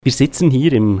Wir sitzen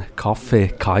hier im Café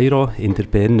Kairo in der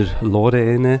Berner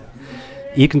Lorraine.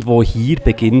 Irgendwo hier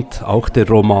beginnt auch der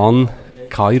Roman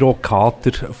Kairo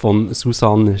Kater von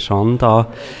Susanne Schanda.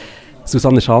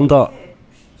 Susanne Schanda,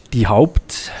 die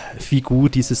Hauptfigur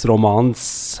dieses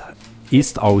Romans,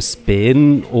 ist aus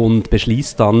Bern und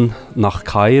beschließt dann nach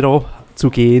Kairo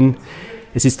zu gehen.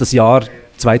 Es ist das Jahr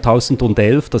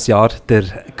 2011, das Jahr der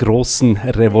großen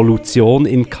Revolution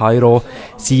in Kairo.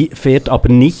 Sie fährt aber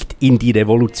nicht in die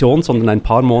Revolution, sondern ein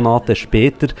paar Monate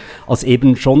später, als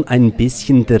eben schon ein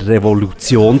bisschen der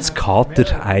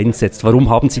Revolutionskater einsetzt.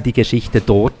 Warum haben Sie die Geschichte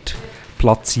dort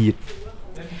platziert?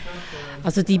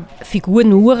 Also die Figur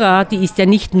Nura, die ist ja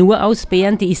nicht nur aus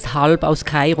Bern, die ist halb aus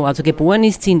Kairo. Also geboren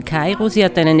ist sie in Kairo, sie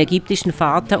hat einen ägyptischen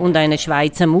Vater und eine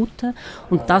Schweizer Mutter.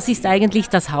 Und das ist eigentlich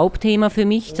das Hauptthema für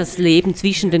mich, das Leben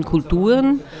zwischen den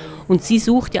Kulturen. Und sie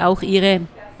sucht ja auch ihre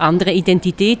andere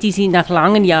Identität, die sie nach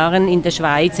langen Jahren in der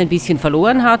Schweiz ein bisschen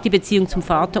verloren hat, die Beziehung zum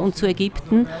Vater und zu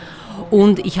Ägypten.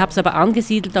 Und ich habe es aber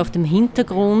angesiedelt auf dem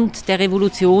Hintergrund der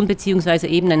Revolution, beziehungsweise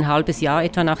eben ein halbes Jahr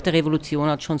etwa nach der Revolution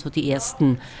hat schon so die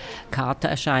ersten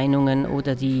Katererscheinungen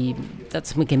oder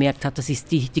dass man gemerkt hat,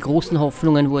 die großen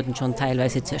Hoffnungen wurden schon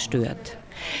teilweise zerstört.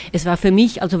 Es war für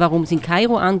mich, also warum es in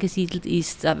Kairo angesiedelt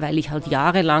ist, weil ich halt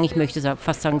jahrelang, ich möchte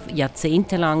fast sagen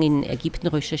jahrzehntelang in Ägypten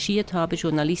recherchiert habe,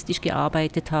 journalistisch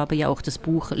gearbeitet habe, ja auch das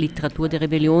Buch Literatur der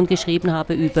Rebellion geschrieben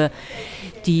habe über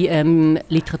die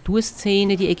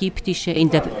Literaturszene, die ägyptische,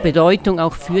 in der Bedeutung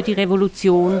auch für die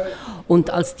Revolution. Und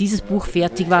als dieses Buch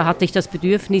fertig war, hatte ich das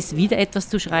Bedürfnis, wieder etwas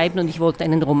zu schreiben und ich wollte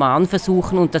einen Roman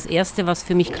versuchen. Und das Erste, was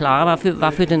für mich klar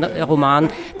war für den Roman,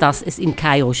 dass es in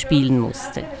Kairo spielen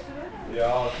musste.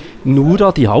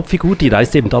 Nura, die Hauptfigur, die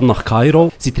reist eben dann nach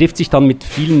Kairo. Sie trifft sich dann mit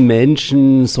vielen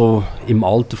Menschen, so im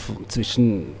Alter von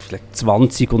zwischen vielleicht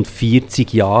 20 und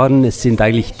 40 Jahren. Es sind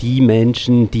eigentlich die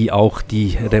Menschen, die auch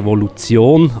die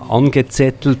Revolution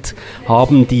angezettelt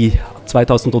haben, die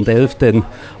 2011 den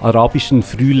arabischen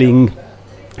Frühling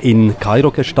in Kairo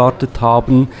gestartet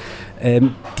haben.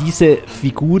 Diese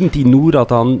Figuren, die Nura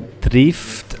dann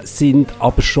trifft, sind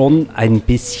aber schon ein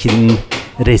bisschen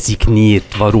resigniert.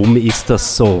 Warum ist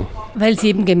das so? Weil sie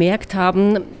eben gemerkt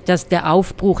haben, dass der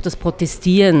Aufbruch, das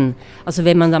Protestieren, also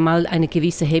wenn man da mal eine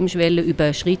gewisse Hemmschwelle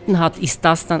überschritten hat, ist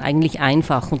das dann eigentlich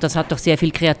einfach. Und das hat doch sehr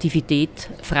viel Kreativität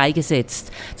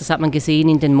freigesetzt. Das hat man gesehen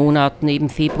in den Monaten eben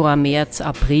Februar, März,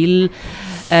 April.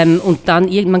 Und dann,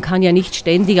 man kann ja nicht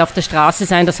ständig auf der Straße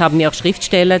sein, das haben mir auch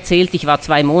Schriftsteller erzählt. Ich war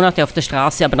 2 Monate auf der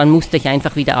Straße, aber dann musste ich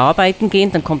einfach wieder arbeiten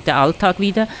gehen, dann kommt der Alltag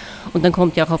wieder. Und dann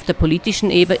kommt ja auch auf der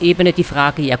politischen Ebene die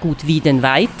Frage, ja gut, wie denn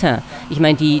weiter? Ich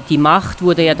meine, die Macht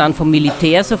wurde ja dann vom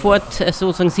Militär sofort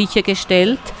sozusagen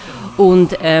sichergestellt.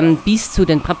 Und bis zu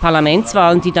den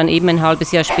Parlamentswahlen, die dann eben ein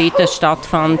halbes Jahr später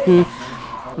stattfanden,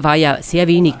 war ja sehr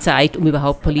wenig Zeit, um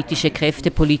überhaupt politische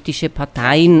Kräfte, politische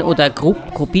Parteien oder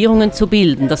Gruppierungen zu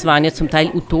bilden. Das waren ja zum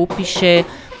Teil utopische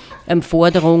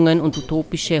Forderungen und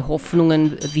utopische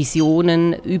Hoffnungen,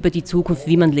 Visionen über die Zukunft,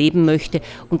 wie man leben möchte.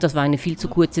 Und das war eine viel zu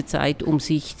kurze Zeit, um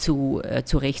sich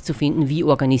zurechtzufinden, wie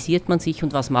organisiert man sich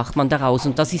und was macht man daraus.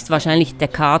 Und das ist wahrscheinlich, der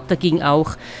Kater ging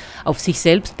auch auf sich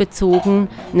selbst bezogen,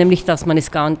 nämlich dass man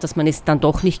es dann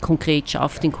doch nicht konkret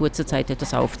schafft, in kurzer Zeit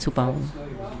etwas aufzubauen.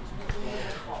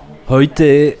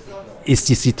 Heute ist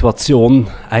die Situation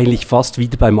eigentlich fast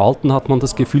wieder beim Alten, hat man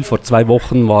das Gefühl. Vor 2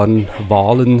 Wochen waren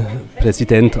Wahlen.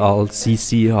 Präsident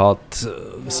al-Sisi hat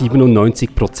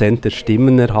 97% der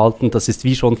Stimmen erhalten. Das ist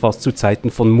wie schon fast zu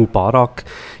Zeiten von Mubarak,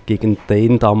 gegen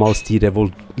den damals die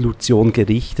Revolution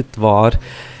gerichtet war.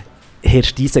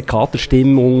 Herrscht diese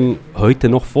Katerstimmung heute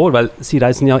noch vor? Weil Sie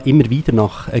reisen ja immer wieder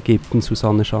nach Ägypten,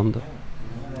 Susanne Schanda.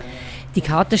 Die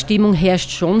Katerstimmung herrscht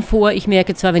schon vor. Ich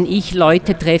merke zwar, wenn ich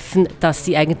Leute treffe, dass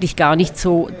sie eigentlich gar nicht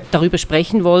so darüber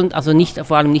sprechen wollen, also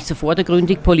vor allem nicht so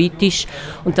vordergründig politisch,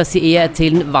 und dass sie eher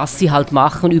erzählen, was sie halt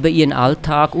machen über ihren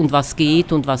Alltag und was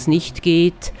geht und was nicht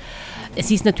geht. Es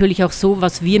ist natürlich auch so,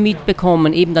 was wir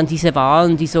mitbekommen, eben dann diese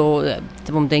Wahlen,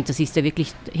 wo man denkt, das ist ja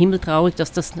wirklich himmeltraurig,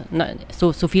 dass das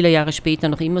so viele Jahre später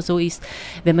noch immer so ist.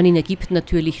 Wenn man in Ägypten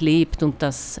natürlich lebt und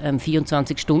das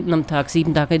 24 Stunden am Tag,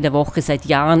 7 Tage in der Woche seit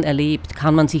Jahren erlebt,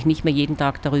 kann man sich nicht mehr jeden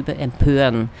Tag darüber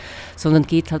empören, sondern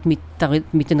geht halt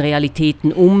mit den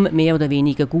Realitäten um, mehr oder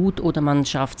weniger gut, oder man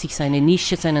schafft sich seine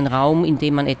Nische, seinen Raum, in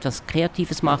dem man etwas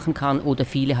Kreatives machen kann, oder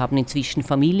viele haben inzwischen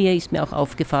Familie, ist mir auch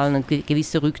aufgefallen, ein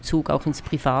gewisser Rückzug auch ins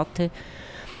Private.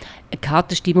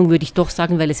 Katerstimmung würde ich doch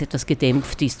sagen, weil es etwas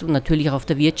gedämpft ist und natürlich auch auf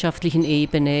der wirtschaftlichen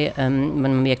Ebene.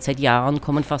 Man merkt, seit Jahren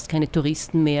kommen fast keine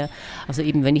Touristen mehr. Also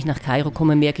eben, wenn ich nach Kairo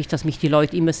komme, merke ich, dass mich die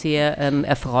Leute immer sehr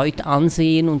erfreut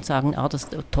ansehen und sagen, das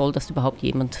ist toll, dass überhaupt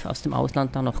jemand aus dem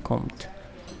Ausland da noch kommt.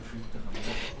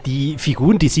 Die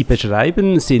Figuren, die Sie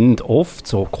beschreiben, sind oft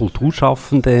so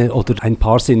Kulturschaffende oder ein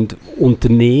paar sind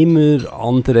Unternehmer,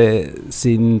 andere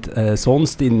sind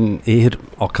sonst in eher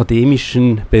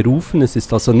akademischen Berufen. Es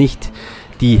ist also nicht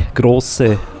die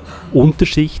große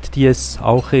Unterschicht, die es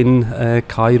auch in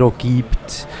Kairo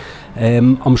gibt.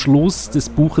 Am Schluss des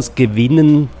Buches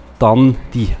gewinnen dann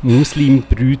die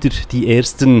Muslimbrüder die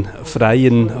ersten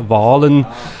freien Wahlen,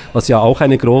 was ja auch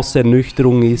eine große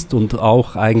Ernüchterung ist, und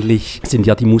auch eigentlich sind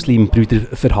ja die Muslimbrüder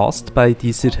verhasst bei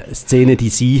dieser Szene, die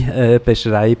Sie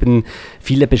beschreiben.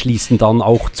 Viele beschließen dann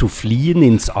auch zu fliehen,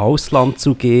 ins Ausland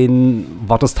zu gehen.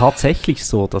 War das tatsächlich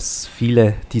so, dass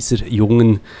viele dieser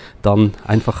Jungen dann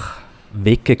einfach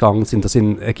weggegangen sind, dass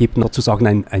in Ägypten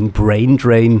sozusagen ein Brain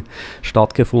Drain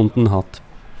stattgefunden hat?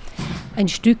 Ein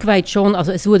Stück weit schon,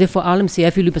 also es wurde vor allem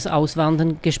sehr viel über das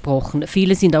Auswandern gesprochen.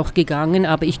 Viele sind auch gegangen,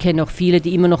 aber ich kenne auch viele,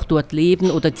 die immer noch dort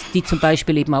leben oder die zum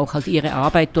Beispiel eben auch halt ihre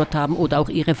Arbeit dort haben oder auch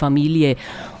ihre Familie.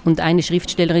 Und eine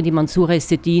Schriftstellerin, die Mansoura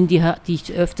Esseddin, die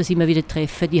ich öfters immer wieder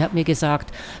treffe, die hat mir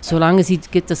gesagt, solange sie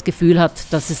das Gefühl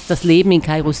hat, dass das Leben in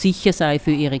Kairo sicher sei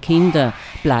für ihre Kinder,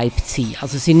 bleibt sie.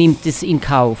 Also sie nimmt es in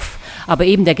Kauf. Aber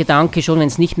eben der Gedanke schon, wenn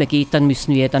es nicht mehr geht, dann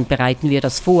bereiten wir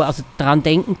das vor. Also daran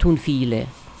denken tun viele.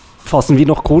 Fassen wir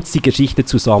noch kurz die Geschichte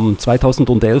zusammen.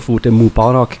 2011 wurde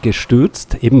Mubarak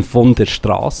gestürzt, eben von der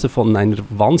Straße, von einer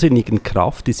wahnsinnigen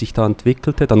Kraft, die sich da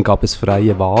entwickelte. Dann gab es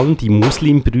freie Wahlen. Die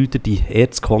Muslimbrüder, die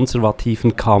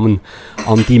Erzkonservativen, kamen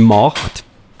an die Macht.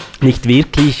 Nicht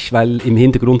wirklich, weil im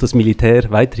Hintergrund das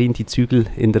Militär weiterhin die Zügel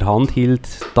in der Hand hielt.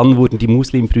 Dann wurden die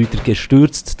Muslimbrüder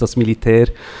gestürzt. Das Militär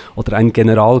oder ein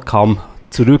General kam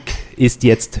zurück, ist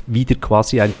jetzt wieder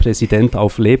quasi ein Präsident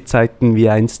auf Lebzeiten wie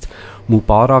einst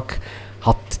Mubarak.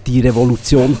 Hat die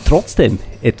Revolution trotzdem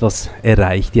etwas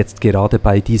erreicht, jetzt gerade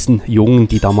bei diesen Jungen,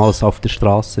 die damals auf der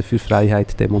Straße für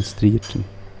Freiheit demonstrierten?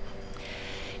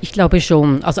 Ich glaube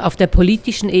schon. Also auf der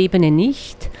politischen Ebene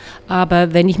nicht.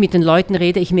 Aber wenn ich mit den Leuten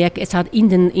rede, ich merke, es hat in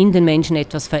den Menschen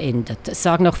etwas verändert. Es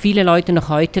sagen auch viele Leute noch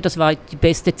heute, das war die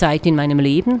beste Zeit in meinem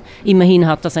Leben. Immerhin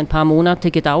hat das ein paar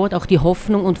Monate gedauert. Auch die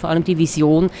Hoffnung und vor allem die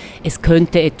Vision, es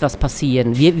könnte etwas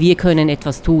passieren. Wir können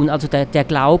etwas tun. Also der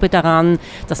Glaube daran,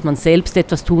 dass man selbst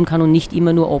etwas tun kann und nicht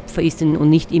immer nur Opfer ist und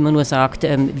nicht immer nur sagt,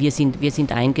 wir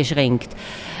sind eingeschränkt.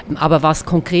 Aber was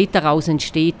konkret daraus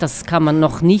entsteht, das kann man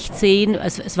noch nicht sehen.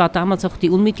 Es war damals auch die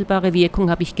unmittelbare Wirkung,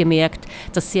 habe ich gemerkt,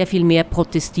 dass sehr viel mehr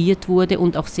protestiert wurde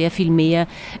und auch sehr viel mehr,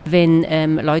 wenn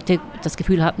Leute das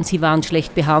Gefühl hatten, sie waren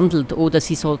schlecht behandelt oder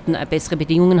sie sollten bessere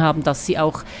Bedingungen haben, dass sie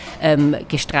auch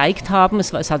gestreikt haben.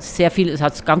 Es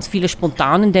hat ganz viele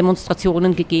spontane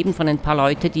Demonstrationen gegeben von ein paar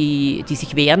Leuten, die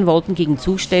sich wehren wollten gegen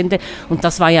Zustände, und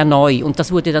das war ja neu und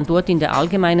das wurde dann dort in der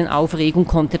allgemeinen Aufregung,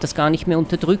 konnte das gar nicht mehr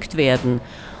unterdrückt werden.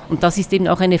 Und das ist eben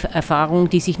auch eine Erfahrung,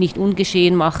 die sich nicht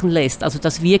ungeschehen machen lässt. Also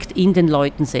das wirkt in den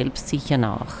Leuten selbst sicher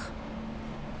nach.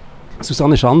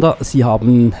 Susanne Schanda, Sie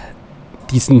haben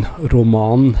diesen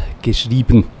Roman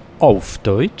geschrieben auf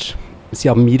Deutsch. Sie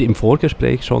haben mir im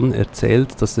Vorgespräch schon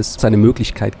erzählt, dass es eine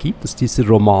Möglichkeit gibt, dass dieser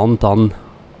Roman dann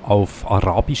auf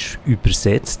Arabisch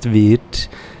übersetzt wird.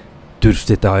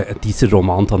 Dürfte dieser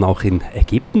Roman dann auch in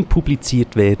Ägypten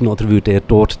publiziert werden oder würde er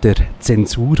dort der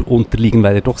Zensur unterliegen,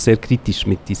 weil er doch sehr kritisch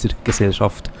mit dieser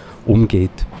Gesellschaft umgeht?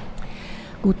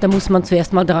 Gut, da muss man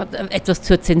zuerst mal etwas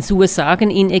zur Zensur sagen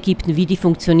in Ägypten, wie die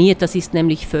funktioniert. Das ist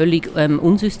nämlich völlig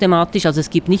unsystematisch. Also es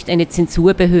gibt nicht eine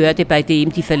Zensurbehörde, bei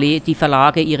dem die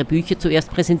Verlage ihre Bücher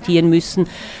zuerst präsentieren müssen,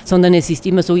 sondern es ist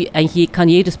immer so, eigentlich kann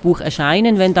jedes Buch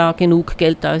erscheinen, wenn da genug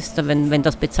Geld da ist, wenn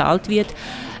das bezahlt wird.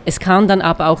 Es kann dann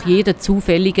aber auch jeder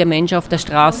zufällige Mensch auf der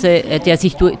Straße, der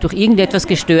sich durch irgendetwas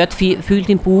gestört fühlt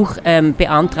im Buch,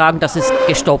 beantragen, dass es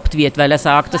gestoppt wird, weil er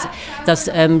sagt, das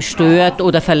stört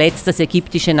oder verletzt das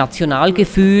ägyptische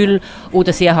Nationalgefühl,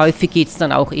 oder sehr häufig geht es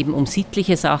dann auch eben um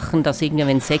sittliche Sachen, dass irgendwie,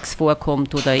 wenn Sex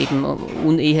vorkommt oder eben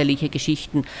uneheliche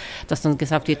Geschichten, dass dann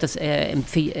gesagt wird, dass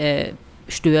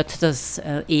stört das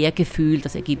Ehrgefühl,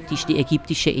 die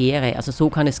ägyptische Ehre. Also so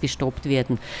kann es gestoppt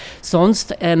werden.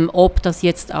 Sonst, ob das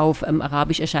jetzt auf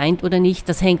Arabisch erscheint oder nicht,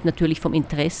 das hängt natürlich vom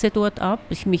Interesse dort ab.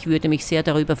 Ich würde mich sehr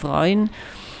darüber freuen.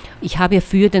 Ich habe ja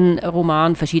für den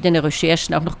Roman verschiedene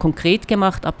Recherchen auch noch konkret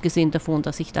gemacht, abgesehen davon,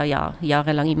 dass ich da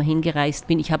jahrelang immer hingereist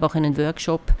bin. Ich habe auch einen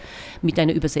Workshop mit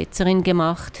einer Übersetzerin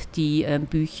gemacht, die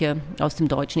Bücher aus dem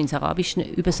Deutschen ins Arabische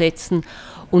übersetzen.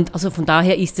 Und also von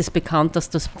daher ist es bekannt,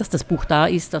 dass das Buch da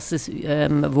ist, dass es,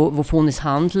 wovon es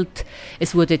handelt.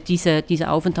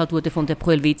 Dieser Aufenthalt wurde von der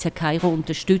Pro Helvetia Kairo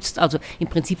unterstützt. Also im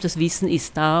Prinzip das Wissen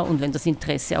ist da, und wenn das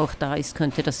Interesse auch da ist,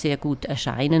 könnte das sehr gut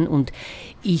erscheinen. Und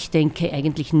ich denke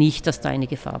eigentlich nicht, dass da eine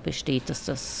Gefahr besteht, dass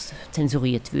das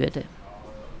zensuriert würde.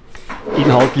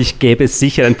 Inhaltlich gäbe es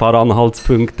sicher ein paar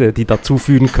Anhaltspunkte, die dazu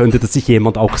führen könnte, dass sich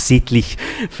jemand auch sittlich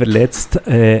verletzt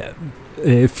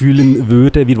fühlen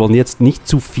würde. Wir wollen jetzt nicht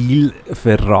zu viel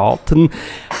verraten.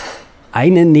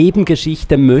 Eine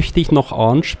Nebengeschichte möchte ich noch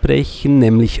ansprechen,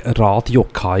 nämlich Radio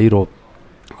Kairo.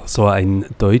 So ein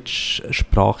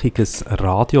deutschsprachiges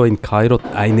Radio in Kairo.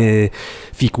 Eine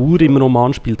Figur im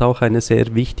Roman spielt auch eine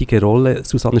sehr wichtige Rolle.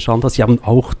 Susanne Schanda, Sie haben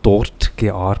auch dort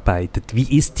gearbeitet.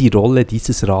 Wie ist die Rolle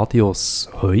dieses Radios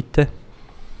heute?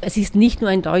 Es ist nicht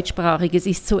nur ein deutschsprachiges,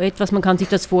 es ist so etwas, man kann sich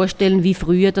das vorstellen wie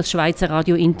früher das Schweizer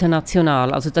Radio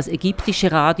International. Also das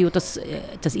ägyptische Radio, das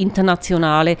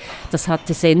Internationale, das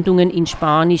hatte Sendungen in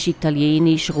Spanisch,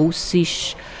 Italienisch,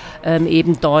 Russisch,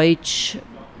 eben Deutsch,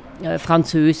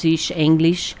 Französisch,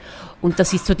 Englisch. Und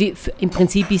das ist so im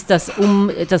Prinzip ist das,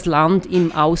 um das Land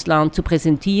im Ausland zu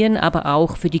präsentieren, aber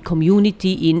auch für die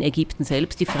Community in Ägypten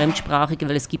selbst, die fremdsprachige,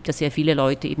 weil es gibt ja sehr viele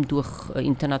Leute eben durch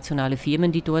internationale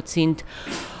Firmen, die dort sind.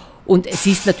 Und es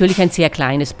ist natürlich ein sehr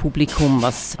kleines Publikum,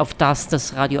 auf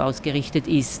das Radio ausgerichtet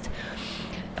ist.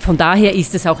 Von daher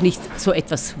ist es auch nicht so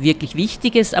etwas wirklich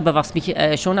Wichtiges, aber was mich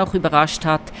schon auch überrascht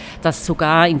hat, dass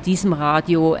sogar in diesem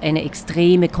Radio eine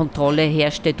extreme Kontrolle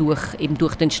herrschte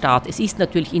durch den Staat. Es ist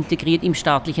natürlich integriert im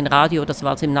staatlichen Radio, das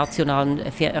war also im nationalen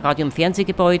Radio- und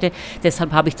Fernsehgebäude,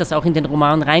 deshalb habe ich das auch in den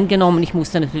Roman reingenommen. Ich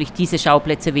musste natürlich diese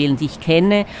Schauplätze wählen, die ich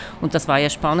kenne, und das war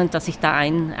ja spannend, dass ich da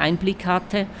einen Einblick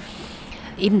hatte.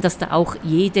 Eben, dass da auch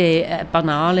jede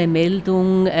banale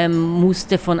Meldung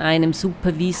musste von einem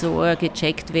Supervisor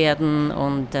gecheckt werden,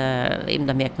 und eben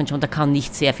da merkt man schon, da kann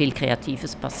nicht sehr viel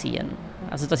Kreatives passieren.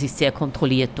 Also das ist sehr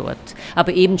kontrolliert dort.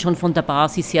 Aber eben schon von der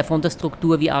Basis her, von der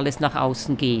Struktur, wie alles nach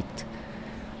außen geht.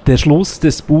 Der Schluss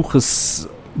des Buches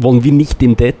wollen wir nicht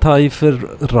im Detail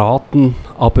verraten,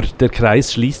 aber der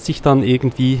Kreis schließt sich dann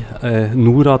irgendwie.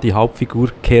 Nura, die Hauptfigur,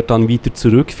 kehrt dann wieder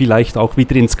zurück, vielleicht auch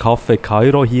wieder ins Café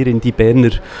Kairo, hier in die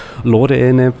Berner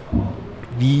Lorraine.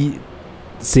 Wie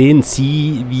sehen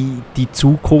Sie, wie die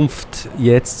Zukunft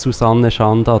jetzt, Susanne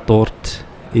Schanda, dort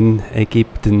in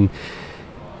Ägypten?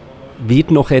 Wird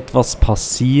noch etwas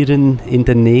passieren in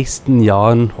den nächsten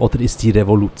Jahren, oder ist die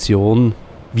Revolution,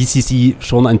 wie Sie sie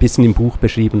schon ein bisschen im Buch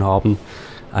beschrieben haben,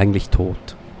 eigentlich tot?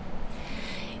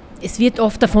 Es wird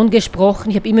oft davon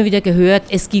gesprochen, ich habe immer wieder gehört,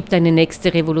 es gibt eine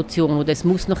nächste Revolution oder es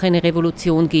muss noch eine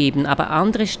Revolution geben. Aber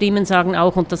andere Stimmen sagen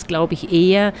auch, und das glaube ich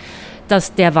eher,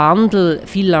 dass der Wandel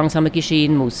viel langsamer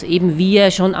geschehen muss. Eben wie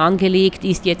er schon angelegt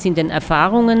ist jetzt in den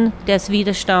Erfahrungen des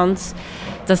Widerstands,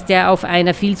 dass der auf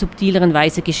einer viel subtileren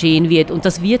Weise geschehen wird. Und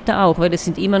das wird er auch, weil es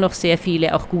sind immer noch sehr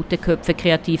viele auch gute Köpfe,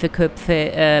 kreative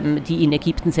Köpfe, die in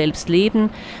Ägypten selbst leben.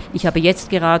 Ich habe jetzt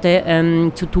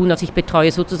gerade zu tun, also ich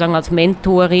betreue sozusagen als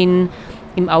Mentorin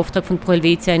im Auftrag von Pro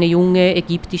Helvetia eine junge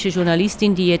ägyptische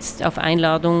Journalistin, die jetzt auf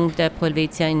Einladung der Pro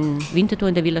Helvetia in Winterthur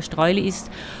in der Villa Streuli ist.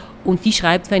 Und die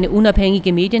schreibt für eine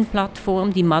unabhängige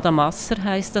Medienplattform, die Madamasser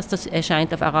heißt das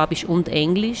erscheint auf Arabisch und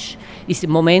Englisch, ist im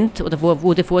Moment oder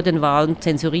wurde vor den Wahlen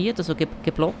zensuriert, also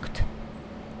geblockt.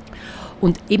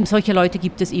 Und eben solche Leute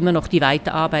gibt es immer noch, die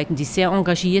weiterarbeiten, die sehr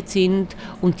engagiert sind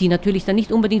und die natürlich dann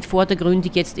nicht unbedingt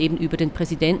vordergründig jetzt eben über den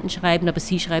Präsidenten schreiben, aber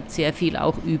sie schreibt sehr viel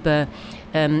auch über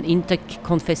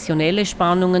interkonfessionelle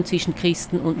Spannungen zwischen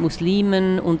Christen und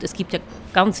Muslimen, und es gibt ja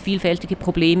ganz vielfältige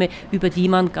Probleme, über die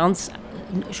man ganz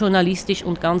journalistisch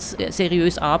und ganz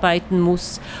seriös arbeiten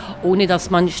muss, ohne dass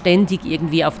man ständig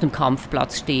irgendwie auf dem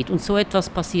Kampfplatz steht. Und so etwas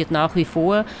passiert nach wie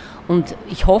vor. Und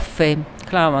ich hoffe,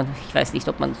 klar, ich weiß nicht,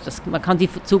 man kann die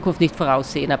Zukunft nicht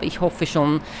voraussehen, aber ich hoffe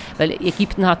schon, weil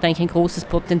Ägypten hat eigentlich ein großes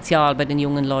Potenzial bei den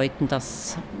jungen Leuten,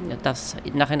 dass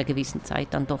nach einer gewissen Zeit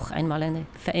dann doch einmal eine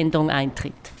Veränderung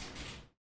eintritt.